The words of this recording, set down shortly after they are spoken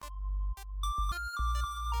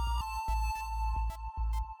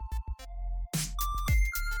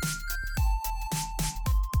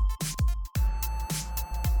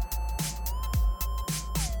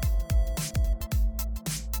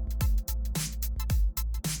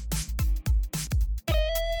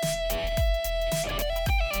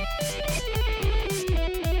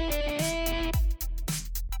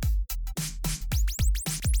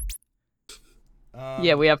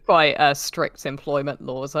Yeah, we have quite strict employment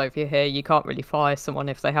laws over here. You can't really fire someone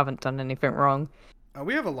if they haven't done anything wrong.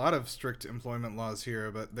 We have a lot of strict employment laws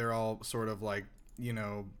here, but they're all sort of like, you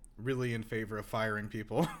know, really in favor of firing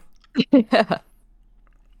people. Yeah.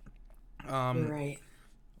 You're um, right.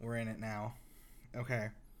 we're in it now. Okay.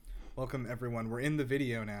 Welcome, everyone. We're in the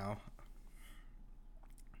video now.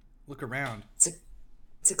 Look around.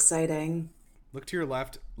 It's exciting. Look to your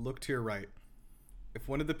left. Look to your right. If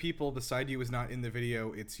one of the people beside you is not in the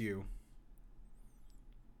video, it's you.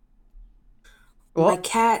 What?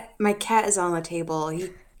 My cat is on the table. He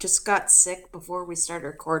just got sick before we started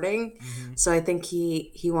recording, Mm-hmm. so I think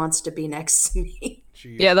he wants to be next to me.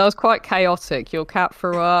 Yeah, Jeez. that was quite chaotic. Your cat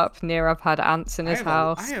threw up. Nirav had ants in his I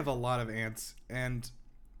house. have a lot of ants, and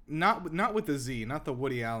not with the Z, not the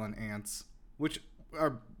Woody Allen ants, which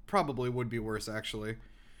are probably would be worse actually.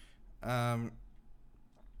 Um,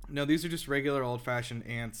 no, these are just regular old fashioned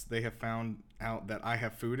ants. They have found out that I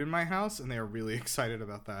have food in my house, and they are really excited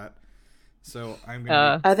about that. So I'm gonna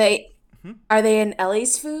be. Uh, Are they Hmm? are they in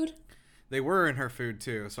Ellie's food? They were in her food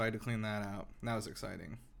too, so I had to clean that out. That was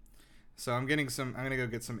exciting. So I'm getting some. I'm gonna go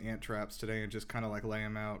get some ant traps today and just kind of like lay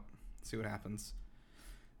them out, see what happens.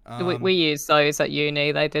 we use those at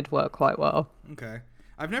uni. They did work quite well. Okay.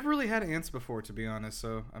 I've never really had ants before, to be honest.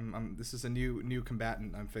 So this is a new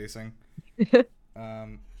combatant I'm facing.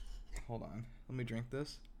 Um, hold on. Let me drink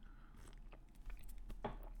this.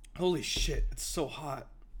 Holy shit! It's so hot.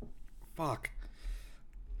 Fuck.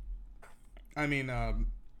 I mean,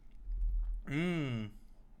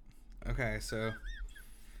 Okay, so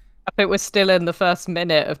If it was still in the first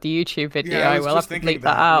minute of the YouTube video, yeah, I was we'll just have to thinking bleep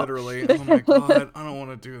that that out. literally. Oh my god, I don't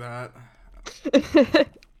want to do that.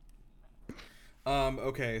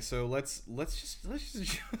 Okay, so let's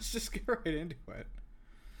just get right into it.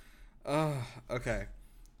 Okay.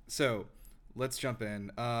 So, let's jump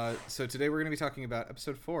in. So today we're going to be talking about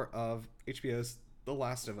episode 4 of HBO's The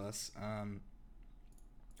Last of Us.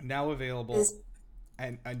 Now available This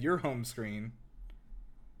on your home screen.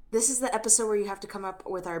 this is the episode where you have to come up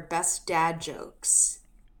with our best dad jokes.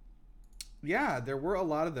 Yeah, there were a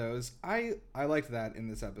lot of those. I liked that in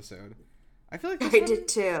this episode. I feel like I this one, did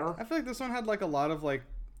too. I feel like this one had like a lot of like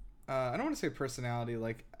I don't want to say personality,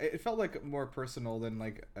 like it felt like more personal than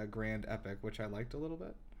like a grand epic, which I liked a little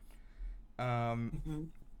bit. Um hmm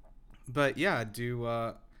but yeah, do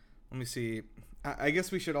let me see. I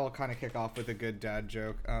guess we should all kind of kick off with a good dad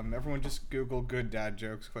joke. Everyone just Google good dad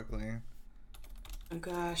jokes quickly. Oh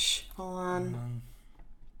gosh, hold on.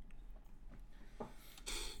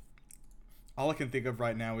 All I can think of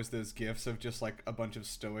right now is those gifs of just like a bunch of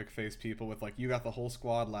stoic faced people with like you got the whole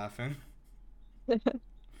squad laughing.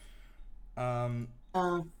 Um,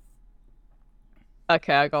 Uh,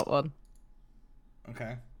 Okay, I got one.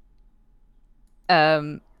 okay.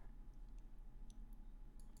 Um,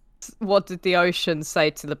 what did the ocean say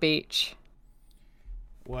to the beach?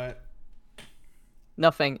 What?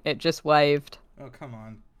 Nothing. It just waved. Oh, come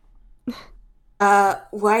on.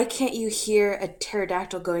 why can't you hear a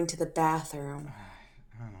pterodactyl going to the bathroom?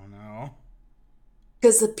 I don't know.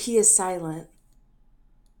 Because the P is silent.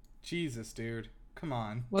 Jesus, dude. Come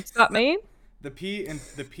on. What's that mean? The P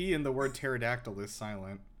in the word pterodactyl is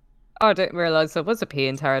silent. Oh, I didn't realize there was a P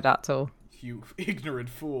in pterodactyl. You ignorant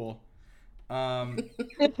fool. Um,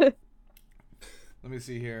 let me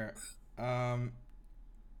see here. Um,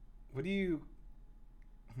 what do you?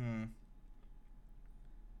 Hmm.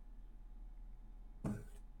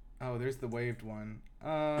 Oh, there's the waved one.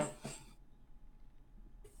 How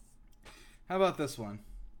about this one?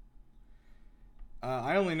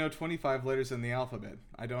 I only know 25 letters in the alphabet.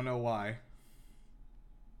 I don't know why.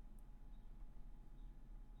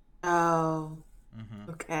 Oh, Mm-hmm.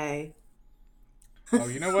 okay. Oh,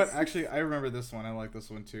 you know what? Actually, I remember this one. I like this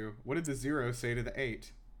one too. What did the 0 say to the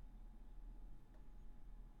 8?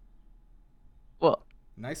 What?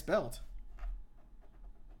 Nice belt.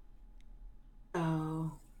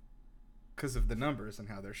 Oh. Because of the numbers and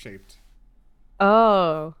how they're shaped.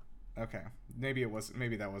 Oh. Okay. Maybe it was.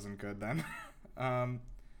 Maybe that wasn't good then. um,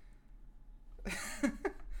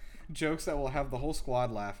 Jokes that will have the whole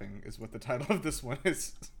squad laughing is what the title of this one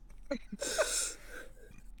is.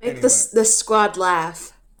 Make Anyway. the squad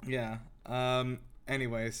laugh. Yeah.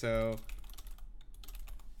 Anyway, so.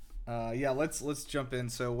 Yeah. Let's jump in.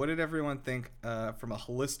 So, what did everyone think from a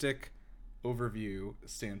holistic overview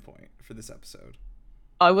standpoint for this episode?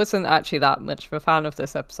 I wasn't actually that much of a fan of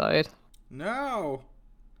this episode. No. Oh,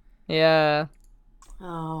 Yeah.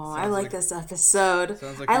 I Sounds like like this episode.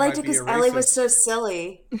 sounds like I you liked might it be because a Ellie was racist. so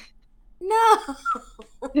silly. No.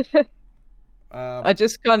 I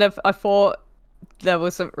just kind of I thought there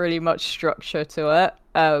wasn't really much structure to it.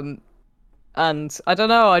 And I don't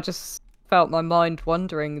know, I just felt my mind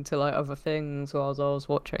wandering to like other things while I was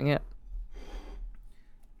watching it.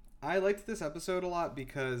 I liked this episode a lot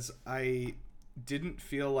because I didn't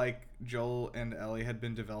feel like Joel and Ellie had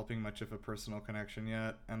been developing much of a personal connection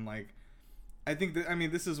yet, and like I think that, I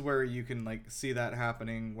mean, this is where you can like see that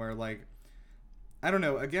happening, where like I don't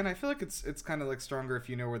know. Again, I feel like it's kind of like stronger if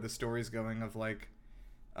you know where the story's going, of like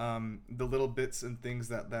the little bits and things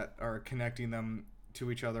that are connecting them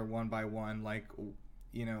to each other one by one, like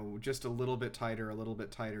just a little bit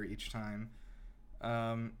tighter each time.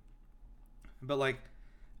 Um, but like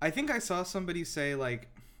I think I saw somebody say like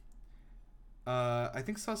I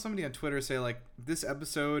think saw somebody on Twitter say like this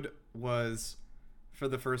episode was for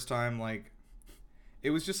the first time like it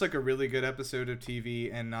was just like a really good episode of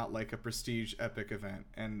TV and not like a prestige epic event,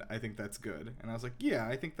 and I think that's good. And I was like, yeah,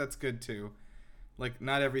 I think that's good too. Like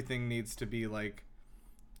not everything needs to be like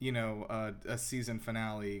a season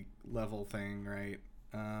finale level thing, right?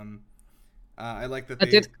 Um, I like that I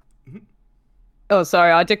they. did. Oh,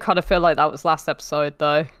 sorry, I did kind of feel like that was last episode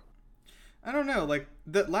though. I don't know. Like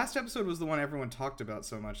the last episode was the one everyone talked about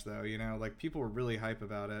so much, though. Like people were really hype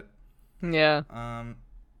about it. Yeah. Um,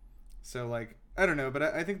 so like I don't know, but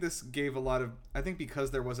I think this gave a lot of. I think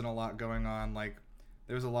because there wasn't a lot going on, like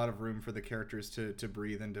there was a lot of room for the characters to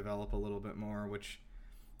breathe and develop a little bit more, which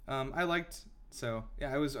I liked. So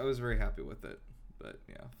yeah, I was very happy with it. But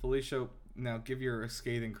yeah, Felicia, now give your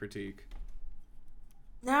scathing critique.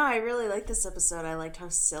 No, I really liked this episode. I liked how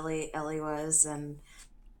silly Ellie was, and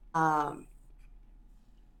um,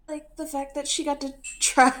 like the fact that she got to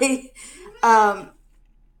try um,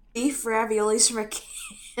 beef raviolis from a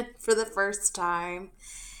can for the first time,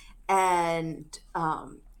 and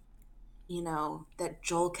that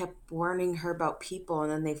Joel kept warning her about people,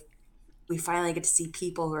 and then we finally get to see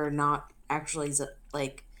people who are not actually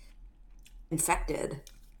like infected,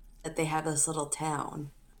 that they have this little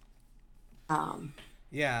town. Um,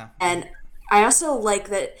 Yeah, and I also like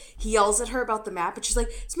that he yells at her about the map, and she's like,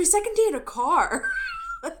 "It's my second day in a car."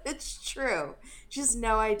 It's true. She has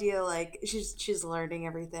no idea. Like she's learning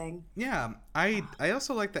everything. yeah. I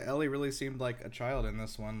also like that Ellie really seemed like a child in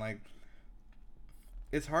this one. Like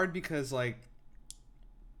it's hard because like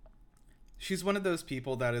she's one of those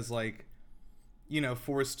people that is like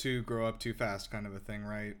forced to grow up too fast kind of a thing,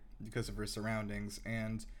 right? Because of her surroundings.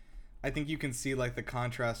 And I think you can see like the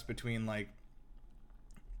contrast between like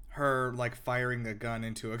her like firing a gun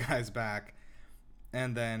into a guy's back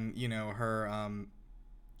and then, her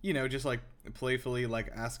just like playfully like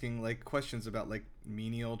asking like questions about like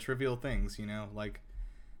menial trivial things, like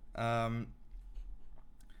um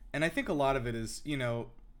and I think a lot of it is, in a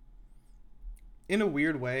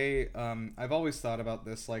weird way, I've always thought about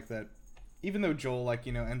this, like that even though Joel, like,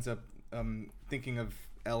 ends up thinking of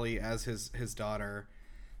Ellie as his daughter,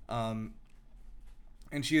 um,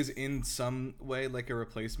 and she is in some way like a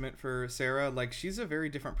replacement for Sarah, like she's a very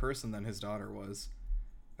different person than his daughter was,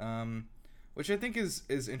 um, which I think is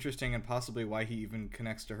interesting and possibly why he even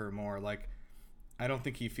connects to her more. Like, I don't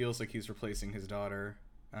think he feels like he's replacing his daughter,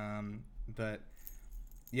 but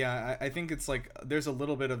yeah, I think it's like there's a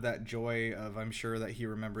little bit of that joy of I'm sure that he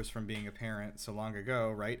remembers from being a parent so long ago,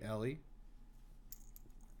 right, Ellie?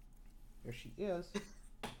 There she is.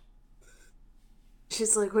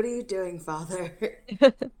 She's like, "What are you doing, father?"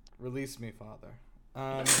 Release me, father.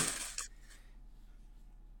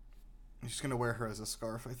 I'm just gonna wear her as a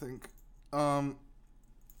scarf, I think. Um,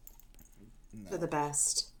 For no. the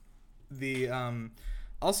best. The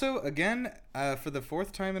Also, again, for the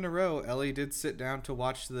fourth time in a row, Ellie did sit down to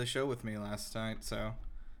watch the show with me last night. So,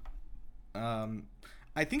 um,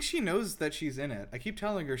 I think she knows that she's in it. I keep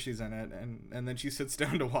telling her she's in it, and then she sits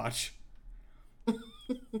down to watch.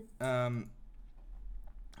 Um,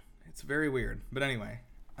 it's very weird, but anyway,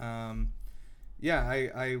 yeah,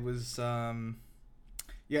 I was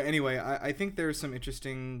yeah. Anyway, I think there's some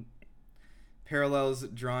interesting parallels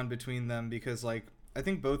drawn between them because like I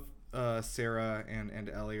think both Sarah and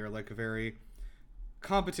Ellie are like very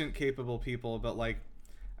competent, capable people, but like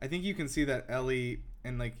I think you can see that Ellie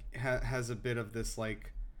and like has a bit of this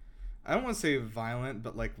like I don't want to say violent,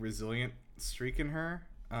 but like resilient streak in her,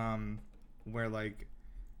 where like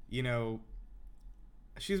you know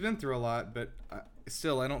she's been through a lot, but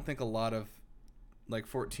still I don't think a lot of like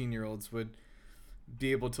 14-year-olds would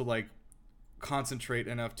be able to like concentrate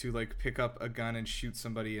enough to like pick up a gun and shoot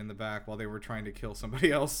somebody in the back while they were trying to kill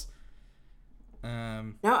somebody else.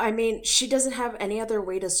 No, I mean, she doesn't have any other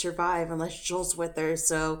way to survive unless Joel's with her.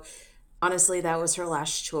 So honestly, that was her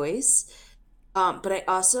last choice. But I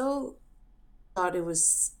also thought it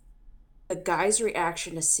was a guy's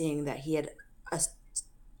reaction to seeing that he had a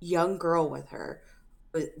young girl with her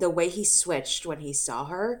the way he switched when he saw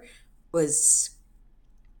her was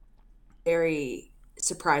very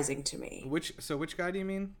surprising to me. Which guy do you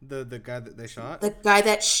mean? The guy that they shot? The guy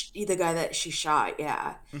that she shot,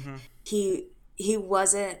 yeah. Mm-hmm. He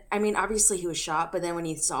wasn't, I mean, obviously he was shot, but then when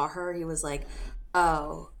he saw her, he was like,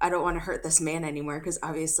 "Oh, I don't want to hurt this man anymore because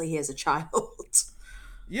obviously he has a child."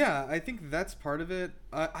 Yeah, I think that's part of it.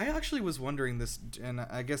 I actually was wondering this, and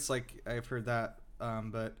I guess like I've heard that,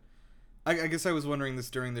 but I guess I was wondering this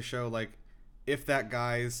during the show, like if that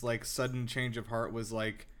guy's like sudden change of heart was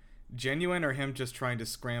like genuine or him just trying to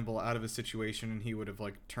scramble out of a situation and he would have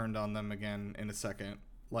like turned on them again in a second.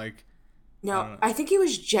 Like, I don't No, know. I think he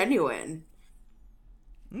was genuine,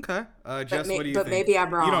 Okay, Jess, what do you but think? maybe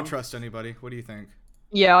I'm You don't wrong. trust anybody. What do you think?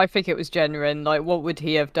 Yeah, I think it was genuine. Like, what would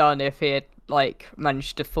he have done if he had like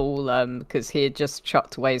managed to fool them? Because he had just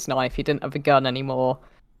chucked away his knife. He didn't have a gun anymore.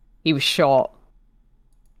 He was shot.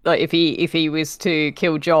 Like, if he was to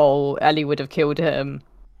kill Joel, Ellie would have killed him.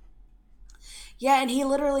 Yeah, and he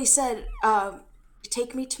literally said,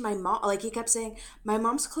 "Take me to my mom." Like he kept saying, "My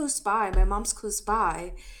mom's close by. My mom's close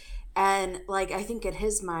by," and like I think in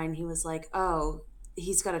his mind he was like, "Oh,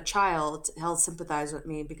 he's got a child. He'll sympathize with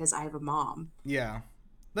me because I have a mom." Yeah,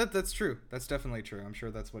 that's true. That's definitely true. I'm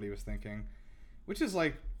sure that's what he was thinking, which is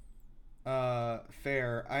like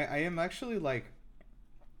fair. I am actually like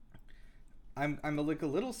I'm like a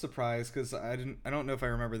little surprised because I don't know if I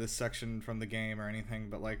remember this section from the game or anything,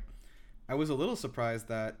 but like I was a little surprised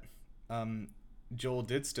that um Joel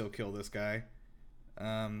did still kill this guy.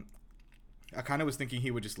 Um, I kind of was thinking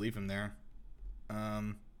he would just leave him there.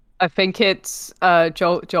 Um, I think it's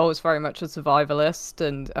Joel is very much a survivalist,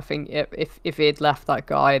 and I think if he had left that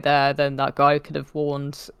guy there, then that guy could have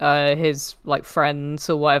warned his like friends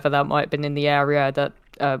or whatever that might have been in the area that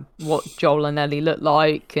what Joel and Ellie looked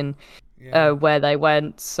like and yeah, where they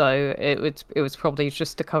went. So it was probably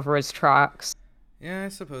just to cover his tracks. yeah, I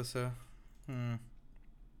suppose so. Hmm.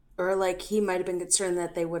 Or like he might have been concerned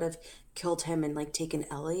that they would have killed him and like taken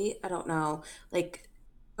Ellie. I don't know. Like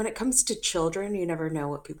when it comes to children, you never know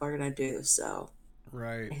what people are gonna do. So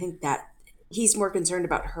Right. I think that he's more concerned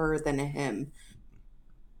about her than him.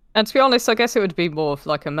 And to be honest, I guess it would be more of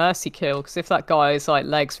like a mercy kill, because if that guy's like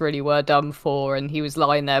legs really were done for and he was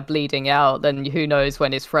lying there bleeding out, then who knows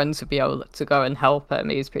when his friends would be able to go and help him.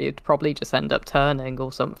 He'd probably just end up turning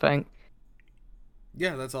or something.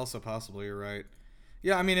 Yeah, that's also possible. You're right.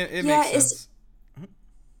 Yeah, I mean it Yeah, makes sense.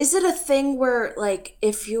 is it a thing where like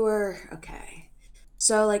if you're okay.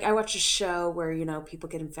 So like I watch a show where, people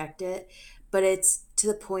get infected, but it's to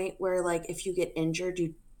the point where like if you get injured,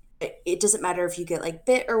 it doesn't matter if you get like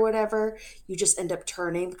bit or whatever, you just end up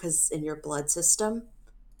turning because it's in your blood system.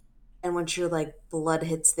 And once your like blood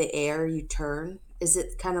hits the air, you turn. Is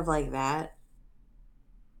it kind of like that?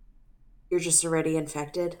 You're just already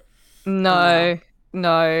infected? Or no? No,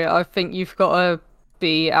 no, I think you've got to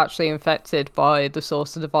be actually infected by the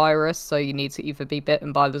source of the virus, so you need to either be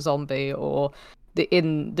bitten by the zombie or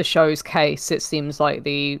in the show's case, it seems like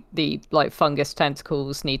the like fungus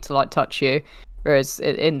tentacles need to like touch you, whereas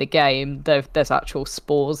in the game, there's actual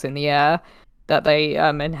spores in the air that they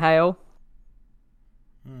inhale.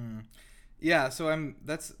 Hmm. Yeah, so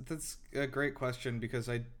that's a great question because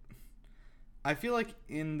I feel like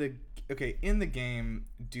in the game,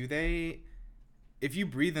 do they if you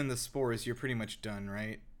breathe in the spores, you're pretty much done,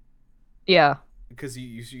 right? Yeah, Because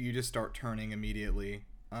you just start turning immediately.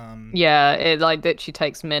 yeah, it like literally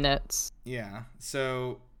takes minutes. Yeah.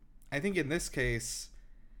 So I think in this case,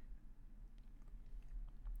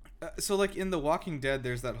 so like in The Walking Dead,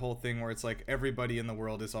 there's that whole thing where it's like everybody in the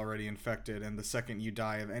world is already infected, and the second you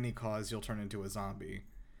die of any cause, you'll turn into a zombie.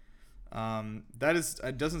 That is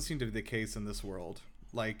it doesn't seem to be the case in this world.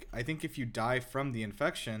 Like I think if you die from the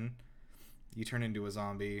infection, you turn into a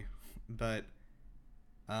zombie, but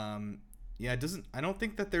um, yeah, it doesn't. I don't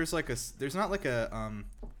think that there's not like a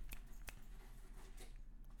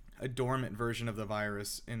dormant version of the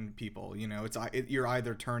virus in people. You know, you're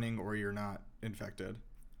either turning or you're not infected.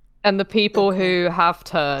 And the Good people point. who have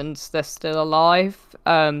turned, they're still alive.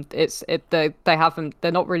 They haven't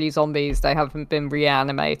they're not really zombies. They haven't been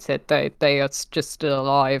reanimated. They are just still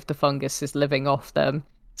alive. The fungus is living off them.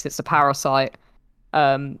 It's a parasite.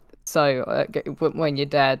 So when you're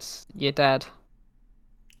dead, you're dead.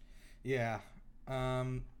 Yeah.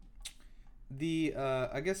 Um, the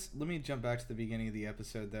I guess let me jump back to the beginning of the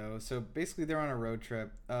episode though. So basically, they're on a road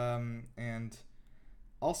trip. And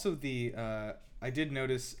also I did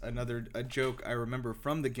notice a joke I remember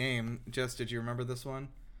from the game. Jess, did you remember this one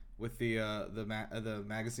with the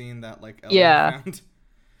magazine that like Ellie Yeah, found?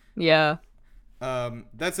 yeah.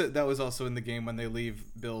 That's it. That was also in the game when they leave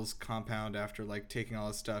Bill's compound after like taking all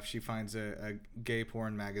his stuff. She finds a gay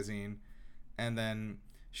porn magazine, and then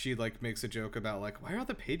she like makes a joke about like, why are all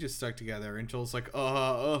the pages stuck together? And Joel's like,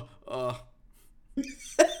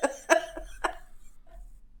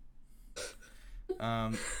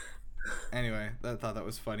 Anyway, I thought that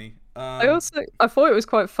was funny. I thought it was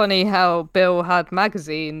quite funny how Bill had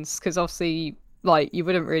magazines, because obviously, like, you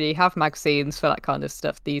wouldn't really have magazines for that kind of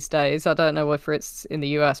stuff these days. I don't know whether it's in the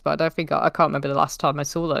US, but I don't think I can't remember the last time I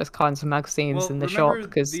saw those kinds of magazines in the shop.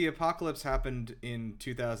 Because the apocalypse happened in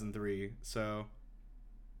 2003, so.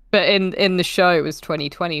 But in the show, it was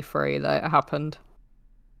 2023 that it happened.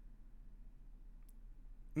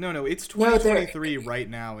 No, it's 2023 right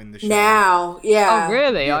now in the show. Now, yeah. Oh,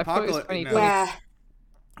 really? I thought it was 2020. Yeah.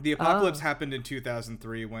 The apocalypse happened in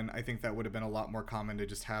 2003, when I think that would have been a lot more common to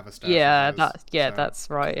just have a stash. That's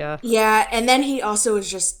right. Yeah. Yeah, and then he also was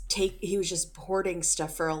just hoarding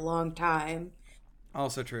stuff for a long time.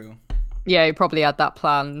 Also true. Yeah, he probably had that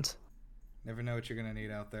planned. Never know what you're gonna need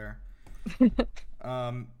out there.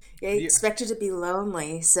 Yeah, he expected to be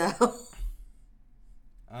lonely, so.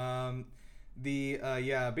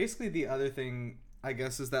 Basically the other thing, I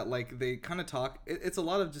guess, is that like they kind of talk. It's a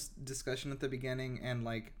lot of just discussion at the beginning, and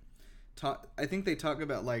like I think they talk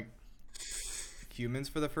about like humans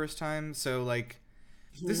for the first time. So like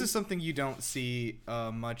this is something you don't see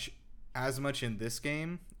as much in this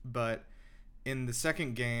game, but in the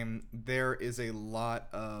second game there is a lot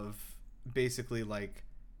of basically like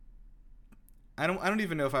I don't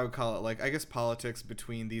even know if I would call it like, I guess, politics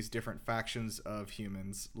between these different factions of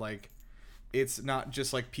humans. Like, it's not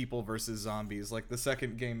just like people versus zombies. Like the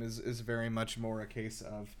second game is very much more a case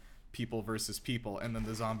of people versus people, and then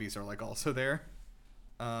the zombies are like also there.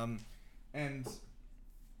 And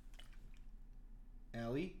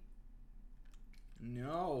Ellie?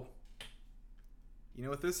 No. You know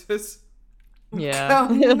what this is? Yeah.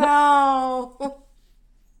 Oh no.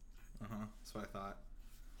 That's what I thought.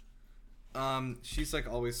 She's like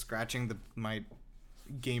always scratching my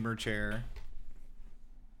gamer chair.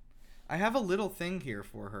 I have a little thing here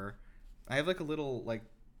for her. I have like a little like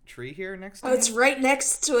tree here next to me. Oh, it's right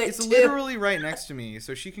next to it. It's literally right next to me,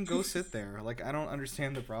 so she can go sit there. Like, I don't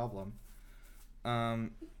understand the problem.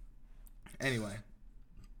 Anyway.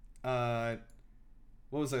 What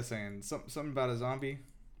was I saying? Something about a zombie?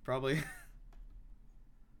 Probably.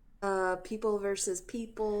 People versus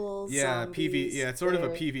people. Yeah, zombies, it's sort of a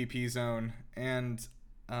PvP zone. And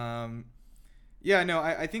I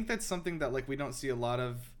think that's something that like we don't see a lot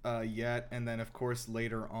of yet, and then of course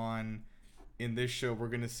later on in this show we're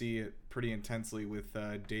going to see it pretty intensely with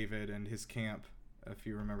David and his camp, if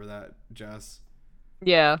you remember that, Jess.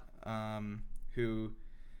 Yeah. Who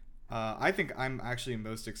I think I'm actually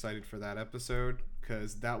most excited for that episode,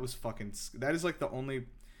 cuz that is like the only,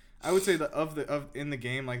 I would say that of in the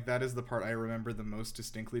game, like that is the part I remember the most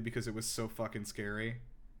distinctly because it was so fucking scary.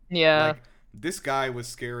 Yeah. Like, this guy was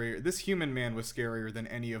scarier. This human man was scarier than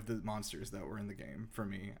any of the monsters that were in the game for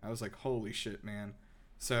me. I was like, holy shit, man.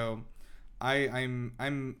 So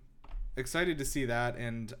I'm excited to see that,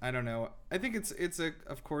 and I don't know. I think it's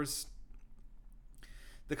of course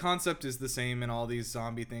the concept is the same in all these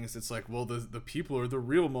zombie things. It's like, well, the people are the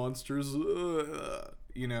real monsters,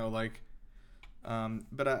 you know, like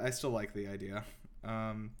but I still like the idea.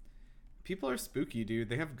 People are spooky, dude.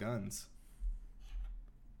 They have guns.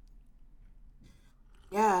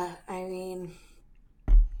 Yeah, I mean,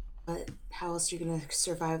 but how else are you gonna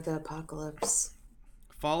survive the apocalypse?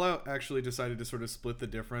 Fallout actually decided to sort of split the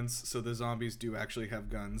difference, so the zombies do actually have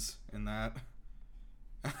guns in that.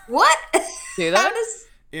 What? Do that?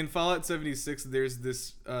 In Fallout 76, there's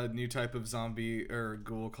this new type of zombie or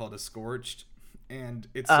ghoul called a Scorched, and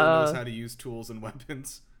it still knows how to use tools and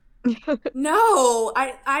weapons. No,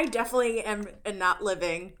 I definitely am not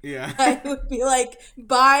living. Yeah. I would be like,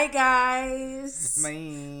 bye guys.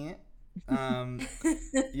 Yeah,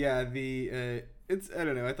 it's, I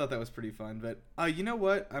don't know, I thought that was pretty fun, but you know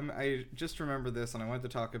what? I just remember this and I wanted to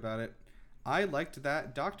talk about it. I liked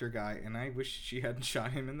that doctor guy, and I wish she hadn't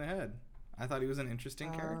shot him in the head. I thought he was an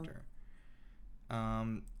interesting character.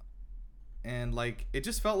 And like it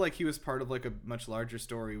just felt like he was part of like a much larger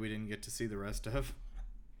story we didn't get to see the rest of.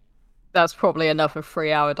 That's probably another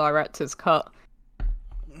 3-hour director's cut.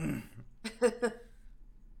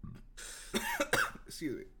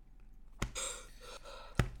 Excuse me.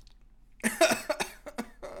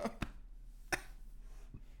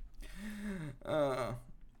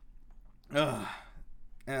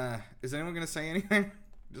 Is anyone gonna say anything?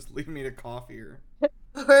 Just leave me to cough here.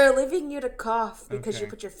 We're leaving you to cough because Okay. you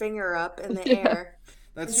put your finger up in the air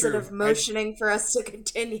That's instead true. of motioning for us to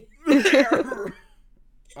continue.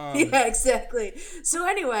 Yeah, exactly. So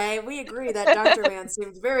anyway, we agree that Dr. Man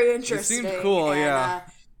seemed very it seemed interesting, cool, yeah.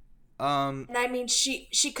 Um, and I mean, she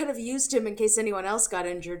could have used him in case anyone else got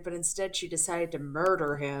injured, but instead she decided to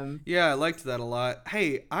murder him. yeah, I liked that a lot.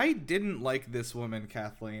 Hey, I didn't like this woman,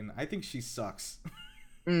 Kathleen. I think she sucks.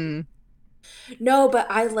 Mm. No, but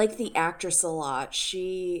I like the actress a lot.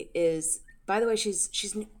 She is, by the way,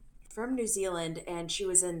 from New Zealand, and she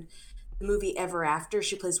was in the movie Ever After.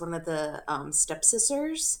 She plays one of the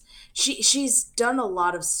stepsisters. She's done a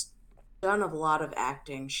lot of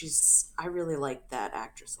acting. I really like that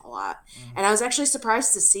actress a lot, and I was actually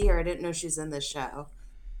surprised to see her. I didn't know she's in this show,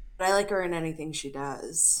 but I like her in anything she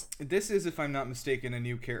does. This is, if I'm not mistaken, a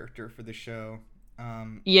new character for the show.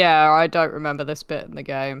 Yeah, I don't remember this bit in the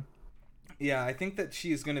game. Yeah, I think that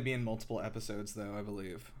she is going to be in multiple episodes, though, I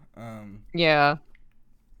believe. Yeah.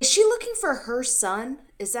 Is she looking for her son?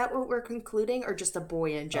 Is that what we're concluding, or just a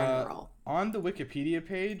boy in general? On the Wikipedia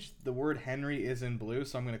page, the word Henry is in blue,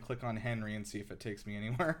 so I'm going to click on Henry and see if it takes me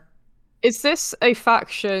anywhere. Is this a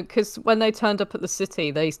faction? Because when they turned up at the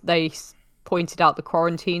city, they pointed out the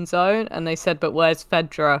quarantine zone and they said, "But where's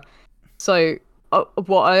Fedra?" So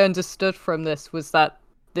what I understood from this was that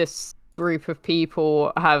this group of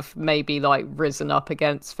people have maybe like risen up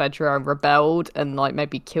against Fedra and rebelled and like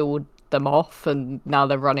maybe killed them off, and now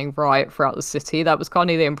they're running riot throughout the city. That was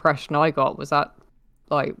kind of the impression I got. Was that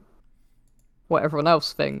like what everyone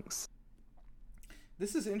else thinks?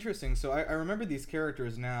 This is interesting. So I remember these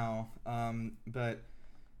characters now, but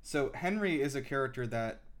so Henry is a character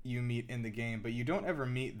that you meet in the game, but you don't ever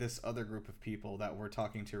meet this other group of people that we're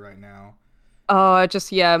talking to right now. Oh, I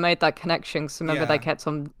just made that connection. So remember they Yeah, kept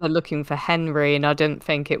on looking for Henry, and I didn't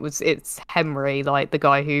think it's Henry, like the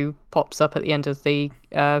guy who pops up at the end of the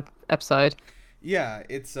episode. yeah.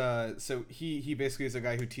 It's so he basically is a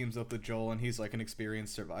guy who teams up with Joel, and he's like an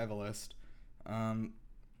experienced survivalist. Um,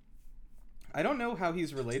 I don't know how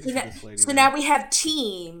he's related So to now, this lady so though. now we have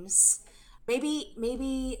teams. Maybe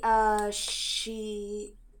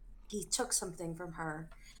she he took something from her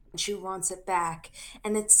and she wants it back.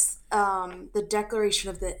 And it's the Declaration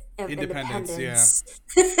of Independence, yeah.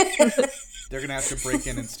 Independence. They're gonna have to break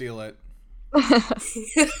in and steal it.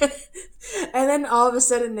 And then all of a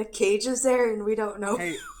sudden Nick Cage is there and we don't know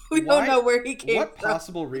Hey, we don't why? know where he came What from.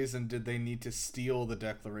 possible reason did they need to steal the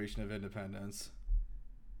Declaration of Independence?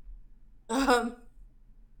 Um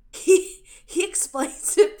he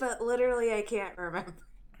explains it, but literally I can't remember.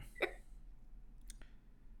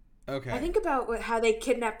 I Okay, think about how they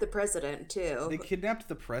kidnapped the president they too. kidnapped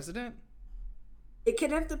the president. They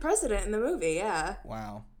kidnapped the president in the movie, yeah.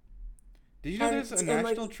 Wow. Did you know there's a And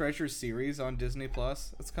like National Treasure series on Disney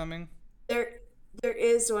Plus that's coming? there there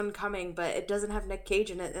is one coming, but it doesn't have Nick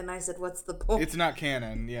Cage in it. And I said, "What's the point?" It's not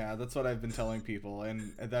canon. Yeah, that's what I've been telling people,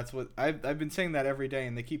 and that's what I've been saying that every day,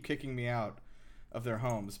 and they keep kicking me out of their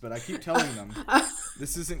homes. But I keep telling them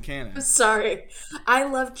this isn't canon. Sorry, I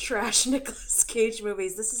love trash Nicolas Cage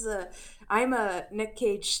movies. I'm a Nick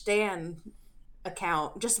Cage stan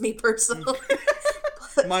account, just me personally.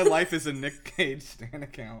 My life is a Nick Cage stan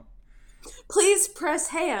account. Please press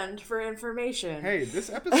hand for information. Hey,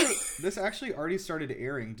 this actually already started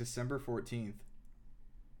airing December 14th.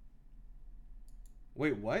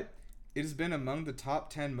 Wait, what? It has been among the top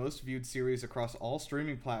 10 most viewed series across all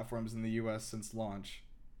streaming platforms in the US since launch.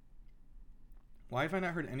 Why have I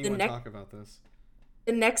not heard the anyone next talk about this?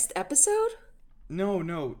 the next episode.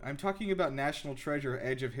 No, I'm talking about National Treasure: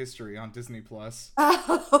 Edge of History on Disney Plus.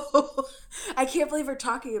 Oh, I can't believe we're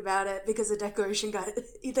talking about it because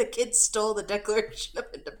the kids stole the Declaration of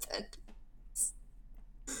Independence.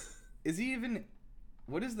 Is he even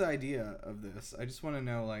what is the idea of this? I just want to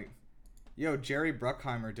know like yo, Jerry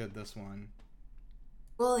Bruckheimer did this one.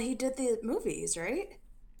 Well, he did the movies, right?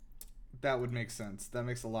 That would make sense. That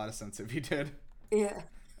makes a lot of sense if he did. Yeah.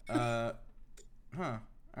 Uh huh.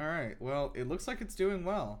 All right. Well, it looks like it's doing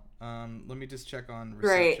well. Let me just check on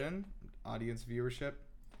Great. reception, audience viewership.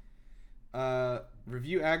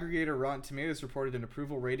 Review aggregator Rotten Tomatoes reported an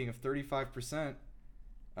approval rating of 35%,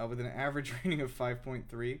 with an average rating of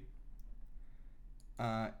 5.3.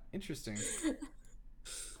 Interesting.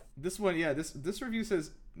 This one, yeah, this review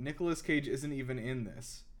says Nicolas Cage isn't even in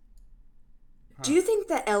this. Do Huh. you think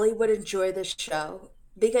that Ellie would enjoy this show?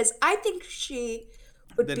 Because I think she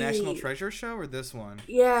would The National be, Treasure show or this one?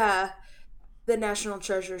 yeah, the National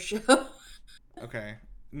Treasure show. Okay.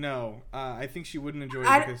 No, I think she wouldn't enjoy it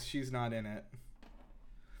I, because she's not in it.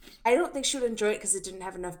 I don't think she would enjoy it because it didn't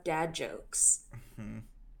have enough dad jokes. Hmm.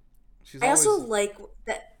 She's I also always like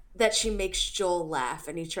that she makes Joel laugh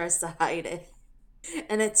and he tries to hide it.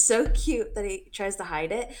 And it's so cute that he tries to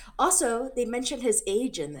hide it. Also, they mentioned his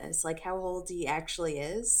age in this, like how old he actually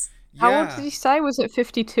is. How old did Yeah. you say? Was it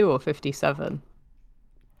 52 or 57?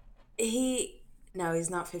 He no, he's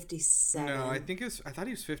not No, 57. I thought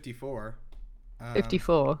he was 54. Um,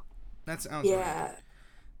 54. that sounds right. Yeah.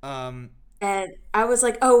 Um, And I was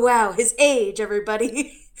like, "Oh wow, his age,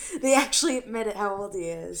 everybody." They actually admitted how old he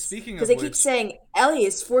is. speaking Because of they keep which, saying Ellie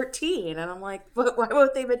is 14, and I'm like, but why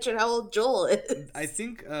won't they mention how old Joel I is?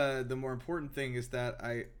 think the more important thing is that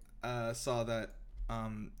I saw that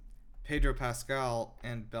um, Pedro Pascal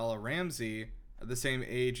and Bella Ramsey are the same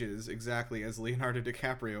ages exactly as Leonardo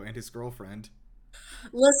DiCaprio and his girlfriend.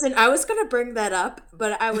 Listen, I was gonna bring that up,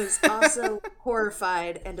 but I was also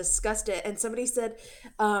horrified and disgusted. And somebody said,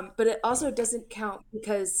 but it also doesn't count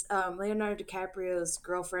because Leonardo DiCaprio's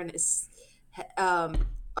girlfriend is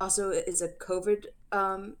also is a COVID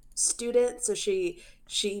student, so she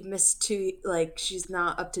missed two, like she's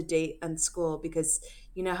not up to date on school because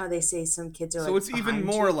you know how they say some kids are So like it's even behind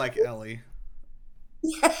more two. like Ellie.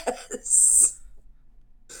 Yes.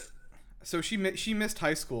 So she missed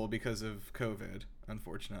high school because of COVID,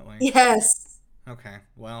 unfortunately. Yes. Okay,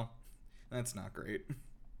 well, that's not great.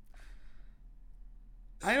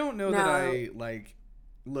 I don't know that No. I like.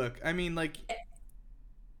 Look, I mean, like,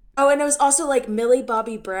 Oh, and it was also like Millie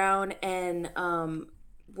Bobby Brown and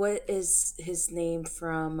what is his name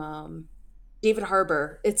from David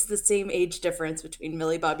Harbour. It's the same age difference between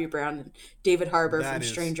Millie Bobby Brown and David Harbour from that is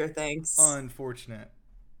Stranger Things. unfortunate.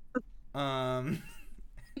 Um,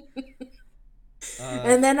 uh,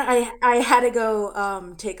 And then I had to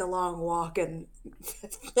go take a long walk and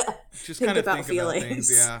just think kind of about think about things.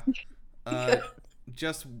 feelings. Yeah. Uh,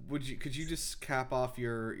 just could you just cap off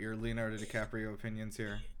your Leonardo DiCaprio opinions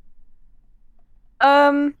here?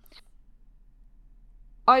 Um,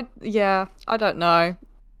 I don't know.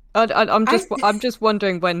 I I'm just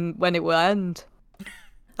wondering when it will end.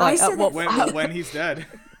 I Like at said that what When he's dead.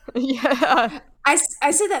 yeah. I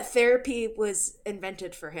said that therapy was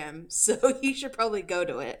invented for him, so he should probably go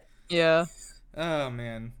to it. Yeah. Oh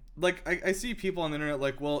man. Like I see people on the internet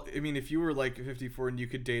like, well, I mean, if you were like 54 and you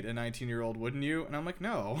could date a 19-year-old, wouldn't you? And I'm like,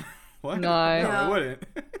 no. What? No, No. I No, wouldn't.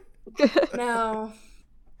 no,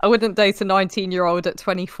 I wouldn't date a 19-year-old at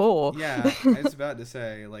 24. Yeah, I was about to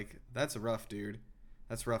say like that's rough, dude.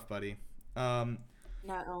 That's rough, buddy. Um,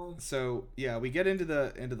 no. so yeah, we get into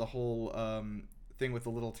the whole thing with the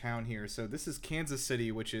little town here. So this is Kansas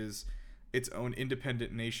City, which is its own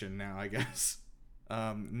independent nation now, I guess.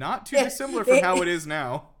 Not too dissimilar from how it is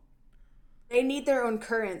now. They need their own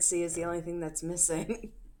currency is the only thing that's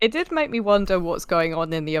missing. It did make me wonder what's going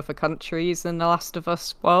on in the other countries in the Last of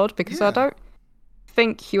Us world because I Yeah, don't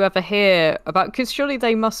think you ever hear about because surely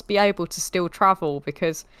they must be able to still travel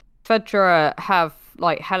because Fedra have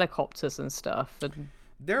like helicopters and stuff and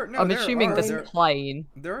there no I'm there assuming are Oh, there's a there plane.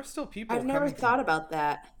 there are still people I've never coming from. thought about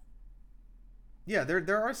that. Yeah, there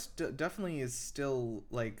are definitely is still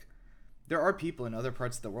like there are people in other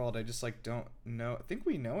parts of the world. I just like don't know. Think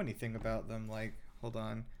we know anything about them? Like, hold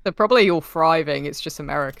on. They're probably all thriving. It's just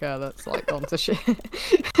America that's like gone to shit.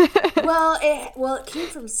 Well, it came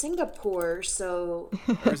from Singapore, so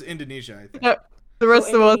Or is Indonesia? I think. Yeah, the oh,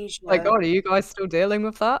 rest of us, like, Indonesia. God, are you guys still dealing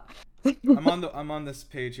with that? I'm on this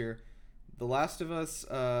page here. The Last of Us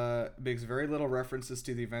makes very little references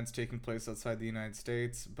to the events taking place outside the United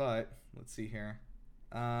States, but let's see here.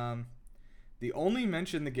 Um, the only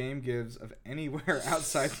mention the game gives of anywhere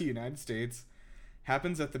outside the United States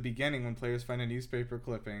happens at the beginning when players find a newspaper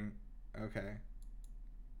clipping. Okay.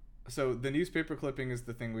 So the newspaper clipping is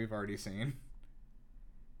the thing we've already seen.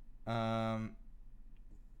 Um,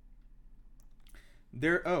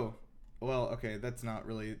 there. Oh, well, okay. That's not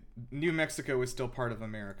really. New Mexico is still part of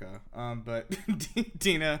America. But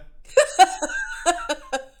Dina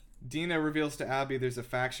Dina reveals to Abby there's a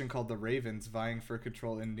faction called the Ravens vying for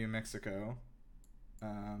control in New Mexico.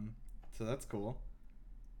 So that's cool.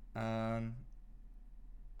 Um,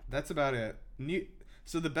 that's about it.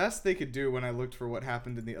 So the best they could do when I looked for what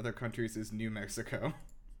happened in the other countries is New Mexico,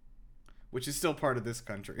 which is still part of this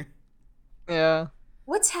country. Yeah.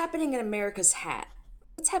 What's happening in America's hat?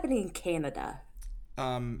 What's happening in Canada?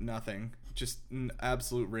 Nothing. Just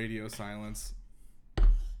absolute radio silence.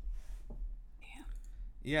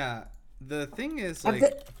 Yeah, the thing is Have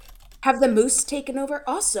like, the moose taken over?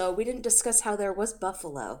 Also, we didn't discuss how there was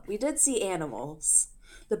buffalo. We did see animals.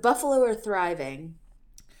 The buffalo are thriving.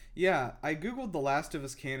 yeah, I googled The Last of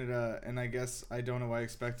Us Canada, and I guess I don't know why I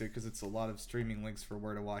expected because it's a lot of streaming links for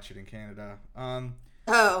where to watch it in Canada.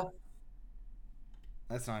 Oh,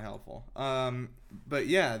 That's not helpful. But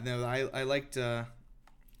yeah, no, I liked I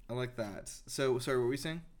like that. So sorry, what were we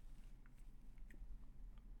saying?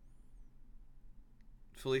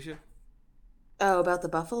 Felicia? Oh, about the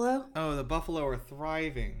buffalo? Oh, the buffalo are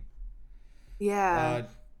thriving. Yeah.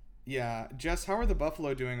 Yeah. Jess, how are the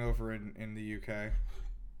buffalo doing over in the UK?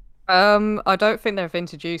 I don't think they've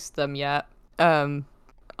introduced them yet. But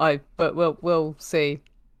we'll see.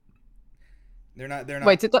 They're Wait,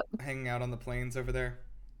 not did that? hanging out on the plains over there.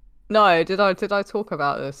 No, did I talk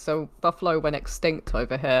about this? So buffalo went extinct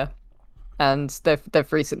over here, and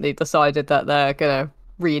they've recently decided that they're gonna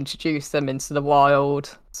reintroduce them into the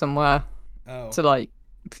wild somewhere Oh. to like,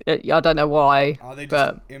 I don't know why, Are they just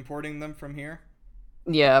but importing them from here?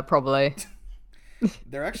 yeah, probably.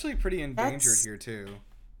 They're actually pretty endangered That's here too.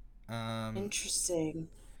 Um, interesting.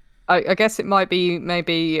 I guess it might be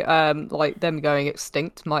maybe like them going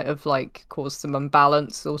extinct might have like caused some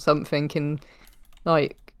imbalance or something in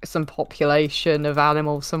like some population of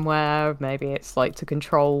animals somewhere. Maybe it's like to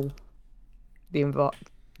control the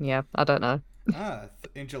Yeah, I don't know.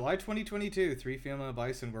 in July 2022, 3 female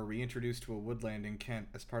bison were reintroduced to a woodland in Kent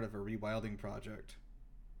as part of a rewilding project.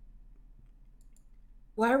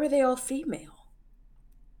 Why were they all female?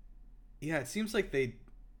 Yeah, it seems like they.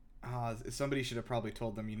 Somebody should have probably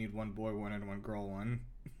told them you need one boy one and one girl one.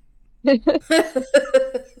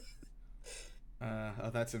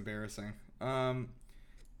 Oh, that's embarrassing.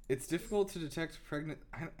 It's difficult to detect pregnant.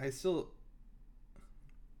 I still.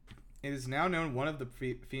 It is now known one of the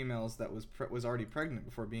females that was already pregnant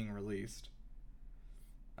before being released.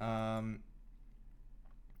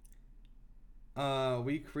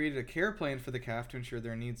 We created a care plan for the calf to ensure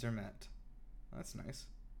their needs are met. That's nice.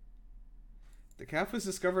 The calf was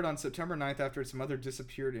discovered on September 9th after its mother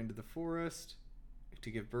disappeared into the forest to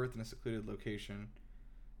give birth in a secluded location.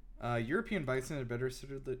 European bison are better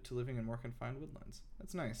suited to living in more confined woodlands.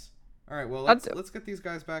 That's nice. All right, well let's get these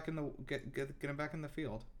guys back in the get them back in the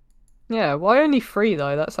field. Yeah, why only 3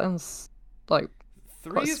 though? That sounds like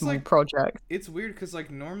 3 quite a is small like project. it's weird because like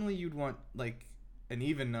normally you'd want like an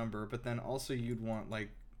even number, but then also you'd want like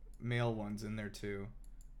male ones in there too.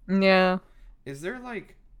 Yeah. Is there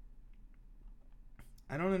like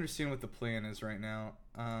I don't understand what the plan is right now.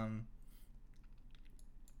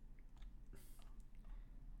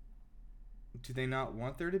 Do they not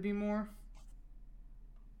want there to be more?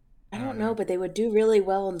 I don't know, but they would do really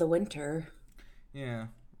well in the winter. Yeah.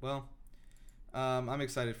 Well, I'm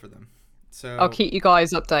excited for them. So I'll keep you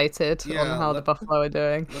guys updated on yeah, how the buffalo are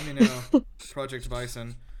doing. let me know. Project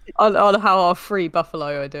Bison. On how our 3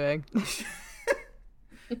 buffalo are doing.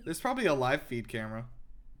 There's probably a live feed camera.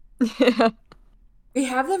 Yeah. We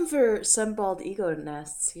have them for some bald eagle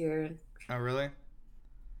nests here. Oh, really?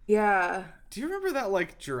 Yeah. Do you remember that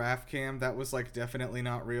like giraffe cam that was like definitely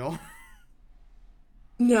not real?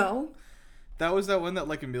 No. That was that one that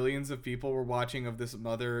like millions of people were watching of this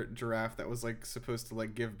mother giraffe that was like supposed to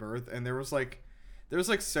like give birth, and there was like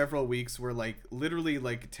several weeks where like literally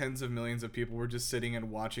like tens of millions of people were just sitting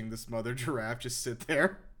and watching this mother giraffe just sit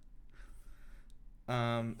there.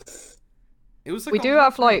 It was like We do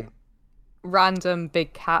have like random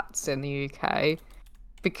big cats in the UK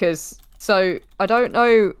because so I don't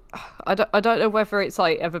know whether it's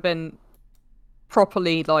like ever been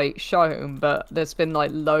properly like shown, but there's been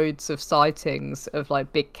like loads of sightings of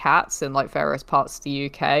like big cats in like various parts of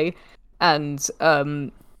the UK, and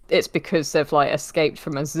it's because they've like escaped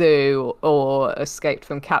from a zoo or escaped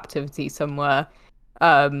from captivity somewhere.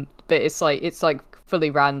 But it's like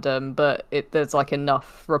fully random, but there's like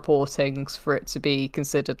enough reportings for it to be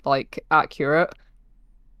considered like accurate.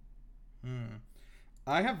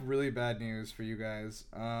 I have really bad news for you guys.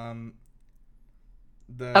 Have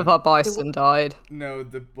our bison died? No,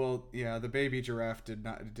 the baby giraffe did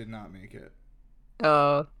not make it.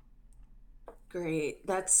 Oh. Great.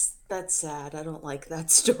 That's sad. I don't like that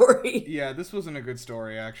story. Yeah, this wasn't a good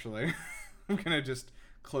story actually. I'm gonna just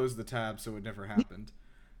close the tab so it never happened.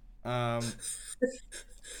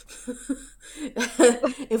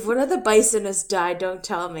 If one of the bison has died, don't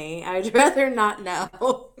tell me. I'd rather not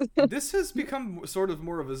know. This has become sort of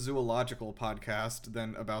more of a zoological podcast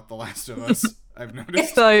than about The Last of Us. I've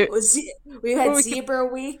noticed. So we had Zebra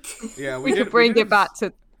Week. Yeah, we could bring it back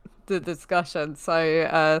to the discussion.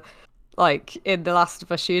 So, like in the Last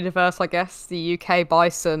of Us universe, I guess the UK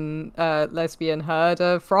bison lesbian herd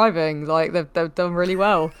are thriving. Like they've done really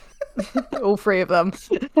well. All 3 of them.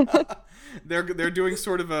 They're doing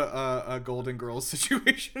sort of a Golden Girls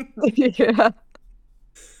situation. Yeah.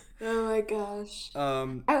 Oh my gosh.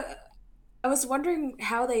 I was wondering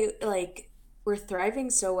how they like were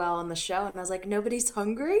thriving so well on the show, and I was like, nobody's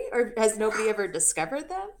hungry, or has nobody ever discovered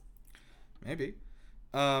them? Maybe.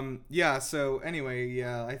 Yeah. So anyway,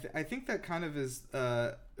 yeah, I think that kind of is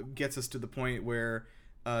gets us to the point where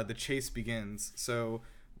the chase begins. So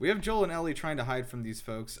we have Joel and Ellie trying to hide from these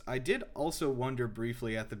folks. I did also wonder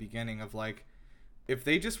briefly at the beginning of like, if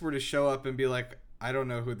they just were to show up and be like, I don't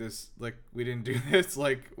know who this, like, we didn't do this,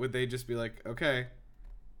 like, would they just be like, okay,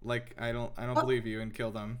 like, I don't believe you, and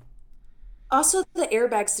kill them? Also, the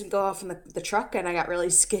airbags didn't go off in the truck, and I got really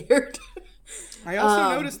scared. I also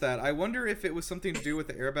noticed that. I wonder if it was something to do with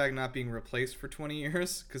the airbag not being replaced for 20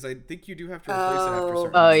 years, because I think you do have to replace it after a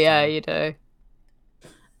certain Oh amount of yeah, time. you do.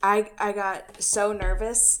 I got so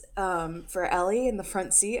nervous for Ellie in the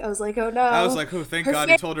front seat. I was like, oh no. I was like, oh, thank Her God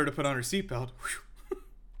fa- he told her to put on her seatbelt.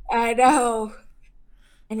 I know.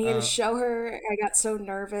 And he had to Uh, show her. I got so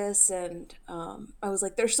nervous, and I was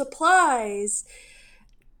like, "There's supplies."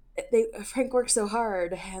 Frank worked so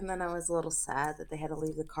hard, and then I was a little sad that they had to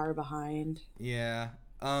leave the car behind. yeah.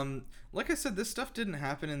 Like I said, this stuff didn't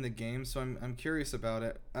happen in the game, so I'm curious about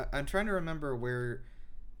it. I'm trying to remember where.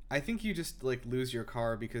 I think you just like lose your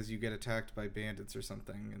car because you get attacked by bandits or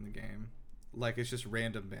something in the game. Like it's just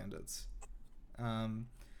random bandits. Um,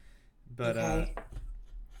 but Okay.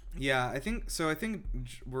 yeah, I think so. I think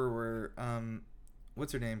we're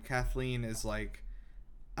what's her name? Kathleen is like.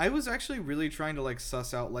 I was actually really trying to like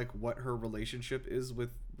suss out like what her relationship is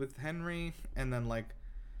with Henry, and then like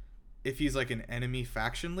if he's like an enemy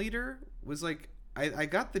faction leader. Was like I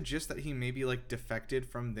got the gist that he maybe like defected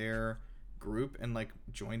from their group and like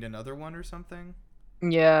joined another one or something.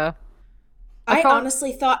 Yeah. I I can't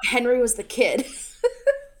honestly thought Henry was the kid.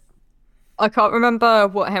 I can't remember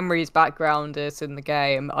what Henry's background is in the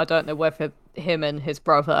game. I don't know whether him and his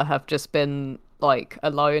brother have just been like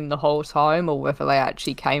alone the whole time or whether they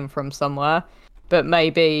actually came from somewhere. But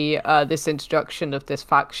maybe this introduction of this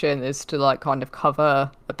faction is to like kind of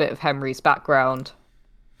cover a bit of Henry's background.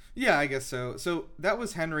 Yeah, I guess so. So that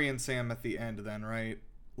was Henry and Sam at the end, then, right?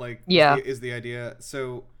 Like, Yeah. is the idea?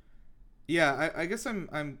 So, yeah, I guess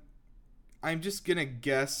I'm just gonna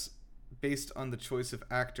guess based on the choice of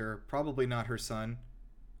actor, probably not her son.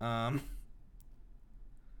 Um,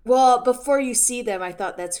 Well, before you see them, I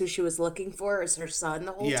thought that's who she was looking for, is her son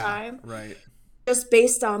the whole yeah, time. right. Just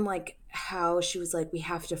based on like how she was like, we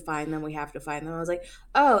have to find them, we have to find them. I was like,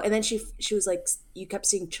 oh, and then she was like, you kept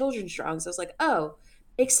seeing children's drawings. I was like, oh,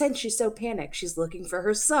 makes sense. She's so panicked. She's looking for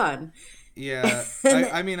her son, Yeah, and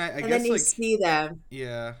I mean, I and then guess you like see them.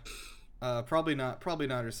 yeah, probably not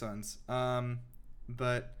her sons.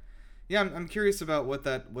 But yeah, I'm curious about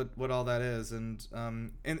what all that is, and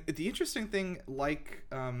the interesting thing,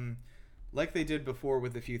 like they did before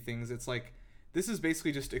with a few things, it's like this is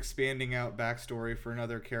basically just expanding out backstory for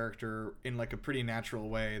another character in like a pretty natural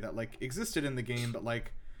way that like existed in the game, but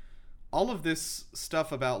like all of this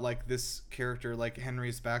stuff about like this character, like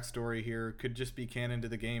Henry's backstory here, could just be canon to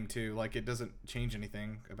the game too. Like it doesn't change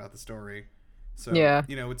anything about the story. So Yeah.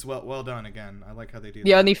 it's well done. Again, I like how they do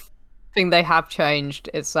The that. only thing they have changed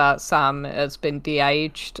is that Sam has been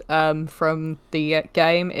de-aged from the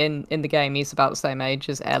game. In the game, he's about the same age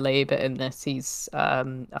as Ellie, but in this, he's I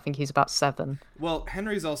think he's about 7. Well,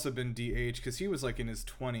 Henry's also been de-aged because he was like in his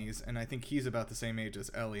 20s, and I think he's about the same age as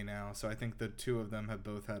Ellie now. So I think the two of them have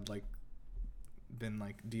both had like been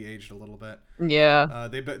like de-aged a little bit. Yeah.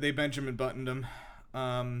 They Benjamin buttoned him.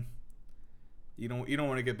 Um, you don't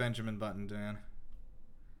want to get Benjamin buttoned, man.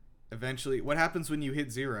 Eventually, what happens when you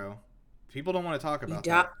hit 0? People don't want to talk You about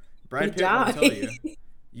die. that. You Brad Pitt won't tell you. die.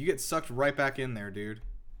 You get sucked right back in there, dude.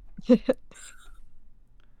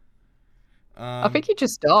 I think he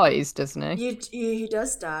just dies, doesn't he? He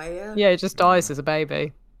does die, yeah, Yeah, he just dies as a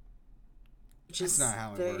baby. which That's is not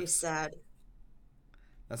how it very works. sad.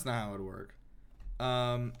 That's not how it would work.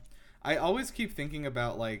 Um, I always keep thinking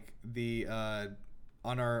about like the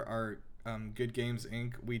on our Good Games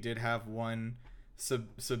Inc. We did have one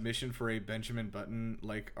submission for a Benjamin Button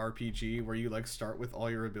like RPG where you like start with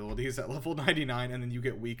all your abilities at level 99 and then you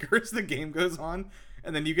get weaker as the game goes on,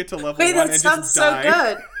 and then you get to level Wait, 1 that and sounds just so die.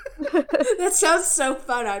 good. That sounds so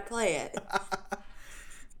fun. I'd play it.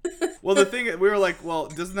 Well, the thing we were like, well,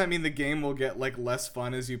 doesn't that mean the game will get like less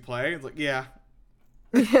fun as you play? It's like, yeah,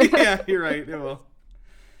 yeah, you're right. It will.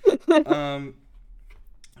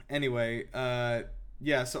 Anyway,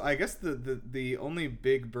 yeah. So I guess the only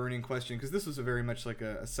big burning question, because this was a very much like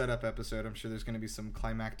a setup episode. I'm sure there's going to be some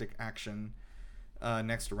climactic action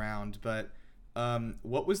next round. But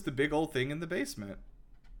what was the big old thing in the basement?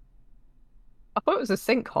 I thought it was a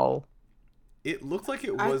sinkhole. It looked like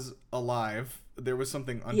it I was alive. There was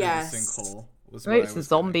something under the yes, sinkhole. Was what Maybe I it's a was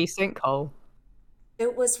getting. zombie sinkhole.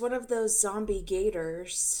 it was one of those zombie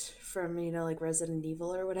gators from like Resident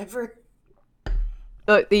Evil or whatever.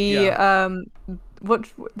 Like the Yeah,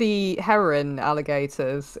 what the heron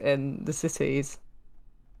alligators in the cities.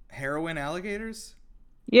 heroin alligators.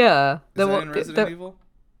 Yeah, Is there that were in Resident Evil?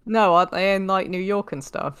 No, aren't they in like New York and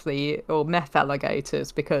stuff? The or meth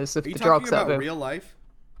alligators because of Are you the talking drugs that have about been. real life?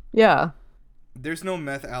 Yeah. There's no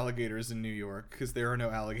meth alligators in New York because there are no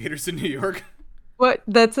alligators in New York. What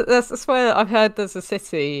that's I swear I've heard there's a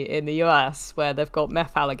city in the US where they've got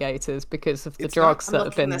meth alligators because of the It's not. drugs I'm that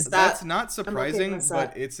have looking been. this up. That's not I'm looking surprising, this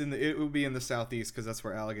but up. it's in the. It would be in the southeast because that's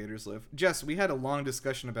where alligators live. Jess, we had a long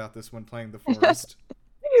discussion about this when playing the forest.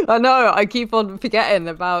 I know, I keep on forgetting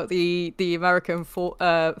about the American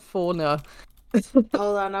fauna.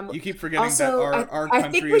 Hold on, I'm You keep forgetting that also our I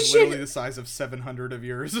think country we is literally should the size of 700 of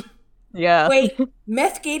yours. Yeah. wait.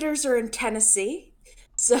 Meth gators are in Tennessee,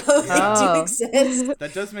 so they Yeah, do Oh. exist.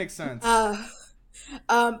 that does make sense.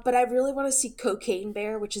 Uh, but I really want to see Cocaine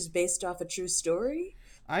Bear, which is based off a true story.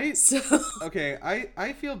 I So okay.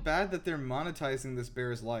 I feel bad that they're monetizing this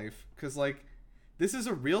bear's life because like this is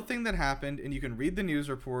a real thing that happened, and you can read the news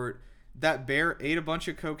report. That bear ate a bunch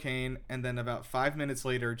of cocaine and then about 5 minutes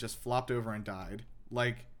later just flopped over and died.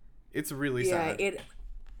 Like, it's really yeah, sad. it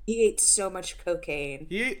he ate so much cocaine.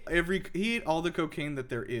 He ate all the cocaine that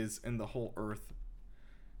there is in the whole earth.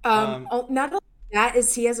 Not only that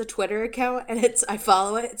is he has a Twitter account and it's I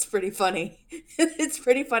follow it. It's pretty funny. It's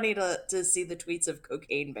pretty funny to see the tweets of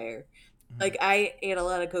Cocaine Bear. Mhm. Like I ate a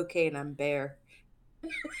lot of cocaine. I'm Bear.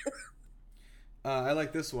 I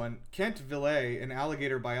like this one. Kent Villet, an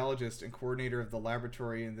alligator biologist and coordinator of the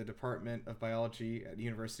laboratory in the Department of Biology at the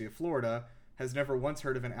University of Florida, has never once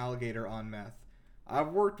heard of an alligator on meth. I've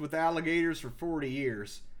worked with alligators for 40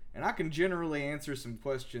 years, and I can generally answer some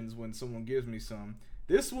questions when someone gives me some.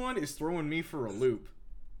 This one is throwing me for a loop,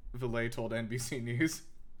 Villet told NBC News.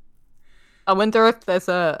 I wonder if there's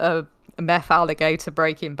a meth alligator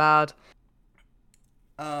Breaking Bad.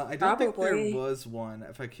 I don't think there Probably. was one.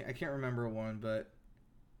 If I can't remember one, but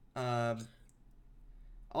um,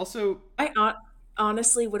 also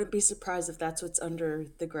Honestly wouldn't be surprised if that's what's under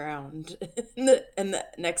the ground in the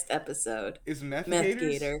next episode. is meth Meth gators.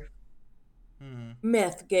 Gator. Hmm.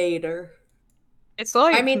 Meth Gator. It's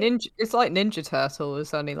I like mean, Ninja Turtle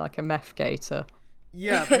is only like a meth gator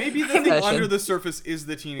Yeah, maybe the I thing mean, under version. the surface is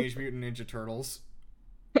the Teenage Mutant Ninja Turtles.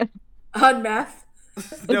 on meth.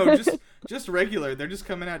 No, just regular. They're just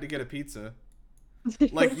coming out to get a pizza.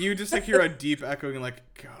 Like you just like hear a deep echoing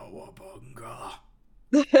like Cowabunga.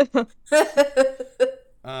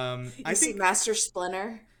 I You see think Master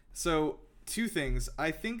Splinter. so. Two things.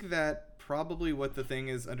 I think that probably what the thing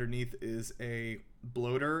is underneath is a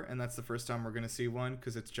bloater, and that's the first time we're gonna see one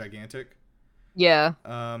because it's gigantic. Yeah.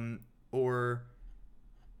 Or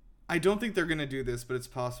I don't think they're gonna do this, but it's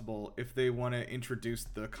possible if they want to introduce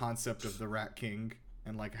the concept of the Rat King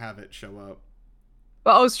and like have it show up.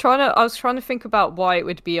 But I was trying to think about why it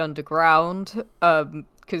would be underground.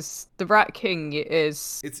 Because the Rat King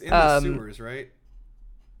is It's in the sewers, right?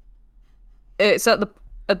 it's at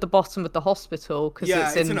the bottom of the hospital because Yeah,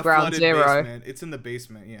 it's it's in in a Ground flooded Zero. basement. It's in the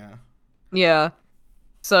basement, yeah. Yeah.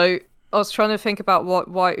 So I was trying to think about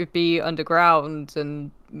why it would be underground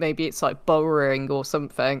and maybe it's like burrowing or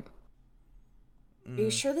something. Are you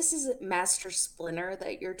Mm. sure this isn't Master Splinter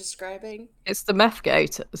that you're describing? It's the meth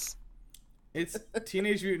gators. It's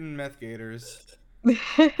Teenage Mutant Meth Gators,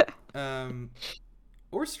 that um,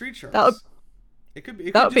 or Street would Sharks. It could be.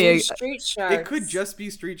 It that could would just be Maybe be. Street It could Sharks. just be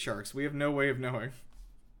Street Sharks. We have no way of knowing.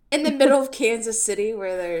 In the middle of Kansas City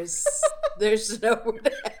where there's nowhere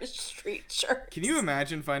to have street Can you sharks.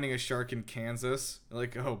 imagine finding a shark in Kansas?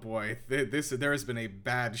 Like, oh boy, there has been a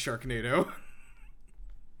bad Sharknado.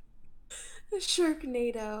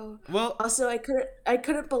 Sharknado. Well, Also, I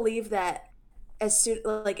couldn't believe that as soon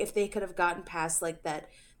like if they could have gotten past like that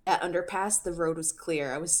underpass, the road was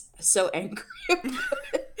clear. I was so angry.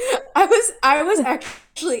 I was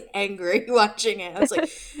actually angry watching it. I was like,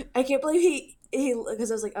 I can't believe he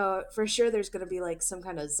because I was like, oh, for sure there's gonna be like some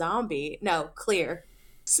kind of zombie. No, clear,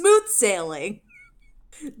 smooth sailing.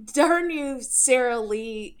 Darn you, Sarah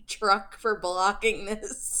Lee truck for blocking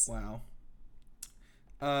this. wow.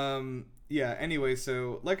 Yeah. Anyway,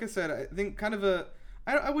 so like I said, I think kind of a.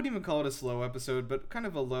 I wouldn't even call it a slow episode, but kind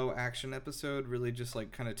of a low action episode. Really, just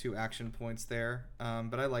like kind of two action points there.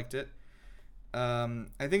 But I liked it.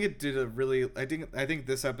 I think it did a really. I think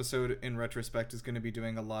this episode, in retrospect, is going to be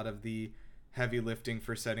doing a lot of the heavy lifting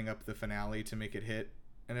for setting up the finale to make it hit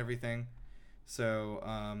and everything. So,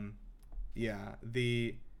 yeah,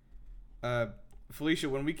 the uh, Felicia,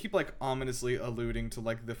 when we keep like ominously alluding to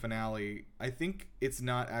like the finale, I think it's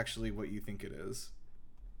not actually what you think it is.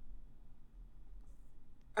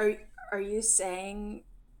 Are are you saying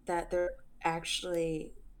that there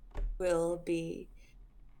actually will be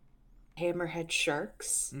hammerhead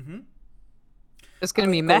sharks There's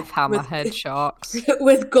gonna be with meth gold with hammerhead sharks.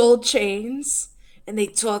 with gold chains and they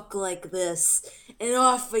talk like this and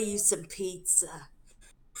offer you some pizza.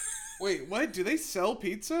 Wait, what? Do they sell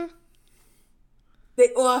pizza? They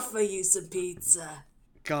offer you some pizza.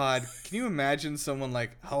 God, can you imagine someone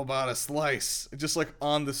like, how about a slice? Just like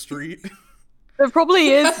on the street. There probably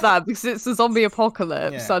is that because it's a zombie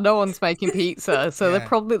apocalypse, Yeah. so no one's making pizza. So Yeah.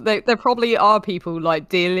 there probably are people like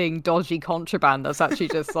dealing dodgy contraband that's actually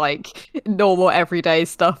just like normal everyday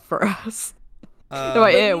stuff for us. They're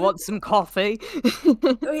like, When here, you- want some coffee?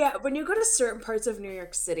 Oh yeah, when you go to certain parts of New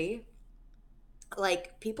York City,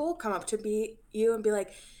 like people will come up to you and be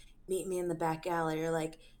like, "Meet me in the back alley," or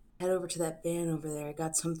like, "Head over to that van over there. I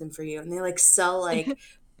got something for you." And they like sell like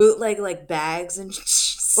bootleg like bags and stuff.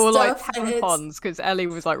 Or like and it's- tampons, because Ellie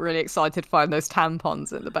was like really excited to find those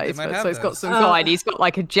tampons in the might basement. have So he's got those. some guy and he's got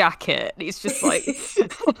like a jacket. And he's just like, You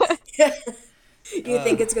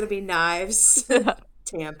think it's gonna be knives,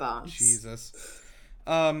 tampons. Jesus.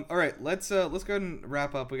 All right, let's go ahead and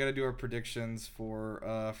wrap up. We got to do our predictions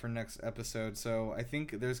for next episode. So I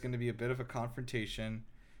think there's going to be a bit of a confrontation.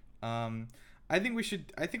 I think we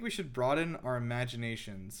should broaden our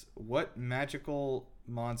imaginations. What magical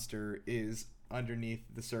monster is underneath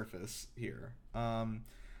the surface here?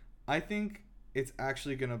 I think it's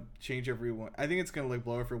actually going to change everyone. I think it's going to like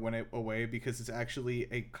blow everyone away because it's actually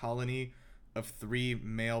a colony of 3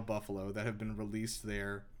 male buffalo that have been released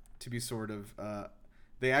there to be sort of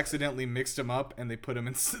they accidentally mixed them up and they put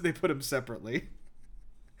them separately.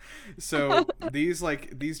 So these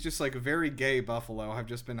just like very gay buffalo have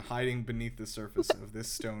just been hiding beneath the surface of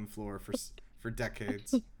this stone floor for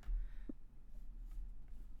decades.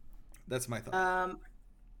 That's my thought.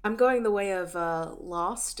 I'm going the way of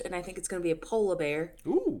Lost, and I think it's gonna be a polar bear.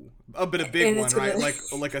 Ooh, a big And one, it's right? gonna-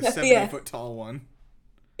 Like a Yeah. 70-foot tall one.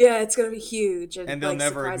 Yeah, it's gonna be huge, and And they'll like,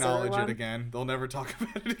 never surprise acknowledge everyone. it again. They'll never talk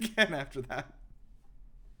about it again after that.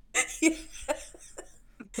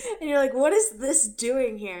 And you're like, what is this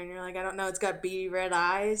doing here? And you're like, I don't know. It's got beady red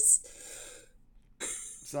eyes.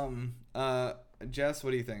 Something. Jess,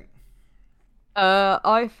 what do you think?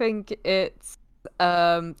 I think it's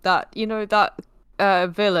that that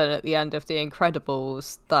villain at the end of The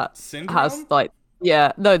Incredibles that Syndrome? has like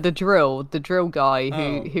the drill guy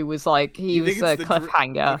who was like he You was think a it's the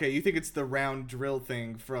cliffhanger. Okay, you think it's the round drill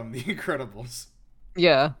thing from The Incredibles?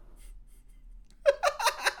 Yeah.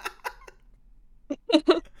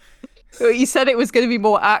 Well, you said it was going to be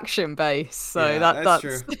more action based, so Yeah, that's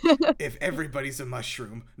true. If everybody's a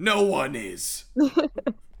mushroom, no one is.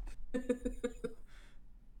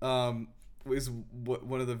 Is what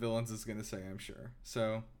one of the villains is gonna say, I'm sure.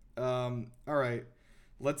 So, all right,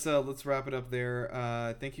 let's wrap it up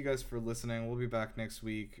there. Thank you guys for listening. We'll be back next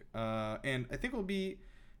week, and I think we'll be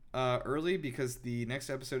early because the next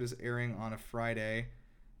episode is airing on a Friday,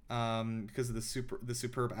 because of the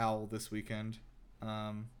Superb Owl this weekend.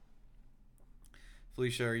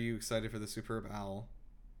 Felicia, are you excited for the Superb Owl?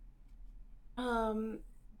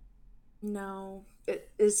 No,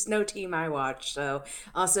 it's no team I watch. So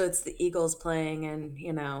also, it's the Eagles playing,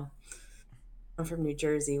 and I'm from New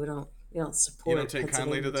Jersey. We don't support. You don't take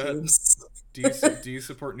kindly to Pennsylvania that? teams. Do you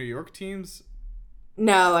support New York teams?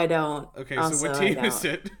 No, I don't. Okay, Also, so what I team is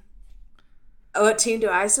don't. it? What team do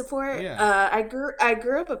I support? Yeah. I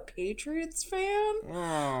grew up a Patriots fan.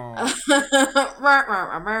 Oh.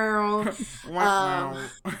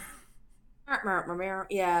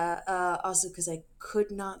 Yeah. Also, because I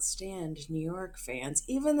could not stand New York fans,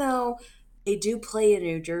 even though they do play in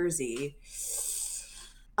New Jersey.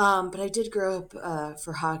 But I did grow up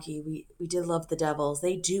for hockey. We did love the Devils.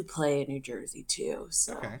 They do play in New Jersey too,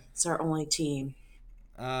 so Okay. it's our only team.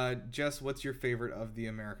 Jess, what's your favorite of the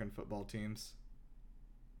American football teams?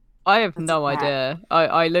 I have That's no a fact. idea.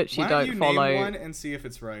 I literally Why don't you don't follow name one and see if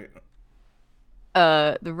it's right?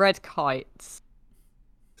 the Red Kites.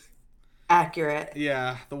 Accurate.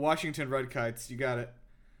 Yeah, the Washington Red Kites. You got it.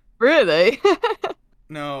 Really?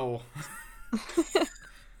 No.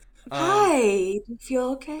 Hi. Do you feel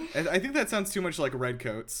okay? I think that sounds too much like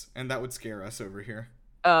Redcoats, and that would scare us over here.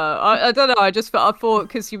 I don't know. I thought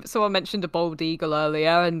because someone mentioned a bald eagle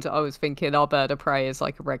earlier, and I was thinking our bird of prey is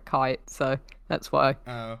like a red kite, so that's why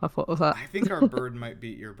Oh. I thought of that. I think our bird might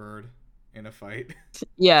beat your bird in a fight.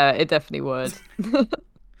 Yeah, it definitely would.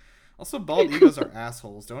 Also, bald eagles are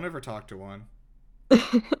assholes. Don't ever talk to one. In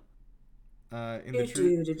the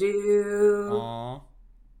Do do do. Aw.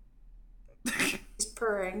 He's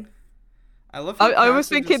purring. I love how I was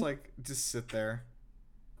cats are thinking- just sit there.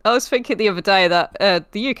 I was thinking the other day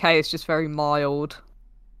that the UK is just very mild.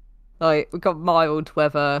 Like we've got mild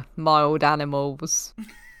weather, mild animals.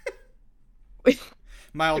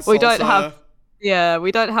 Mild salsa, We don't have- Yeah,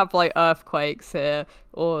 we don't have like earthquakes here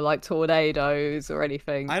or like tornadoes or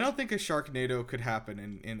anything. I don't think a Sharknado could happen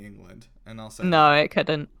in England, and I'll say No, that. it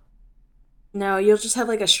couldn't. No, you'll just have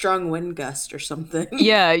like a strong wind gust or something.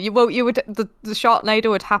 Yeah, you would the Sharknado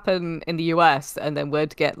would happen in the US and then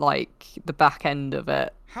we'd get like the back end of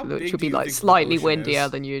it, How which big would do be you like think the slightly ocean windier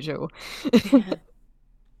is? than usual.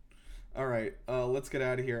 All right, let's get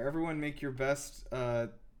out of here. Everyone, make your best.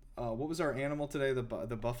 What was our animal today? The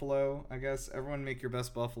buffalo, I guess. Everyone, make your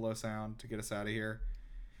best buffalo sound to get us out of here.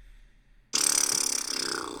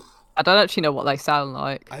 I don't actually know what they sound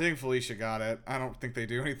like. I think Felicia got it. I don't think they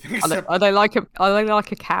do anything Are they, except. are they like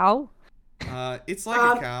a cow? It's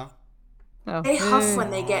like a cow. Oh. They huff when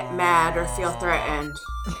they get mad or feel threatened.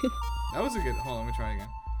 That was a good. Hold on, let me try it again.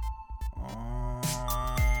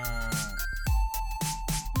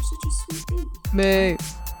 You're such a sweet baby. Moo.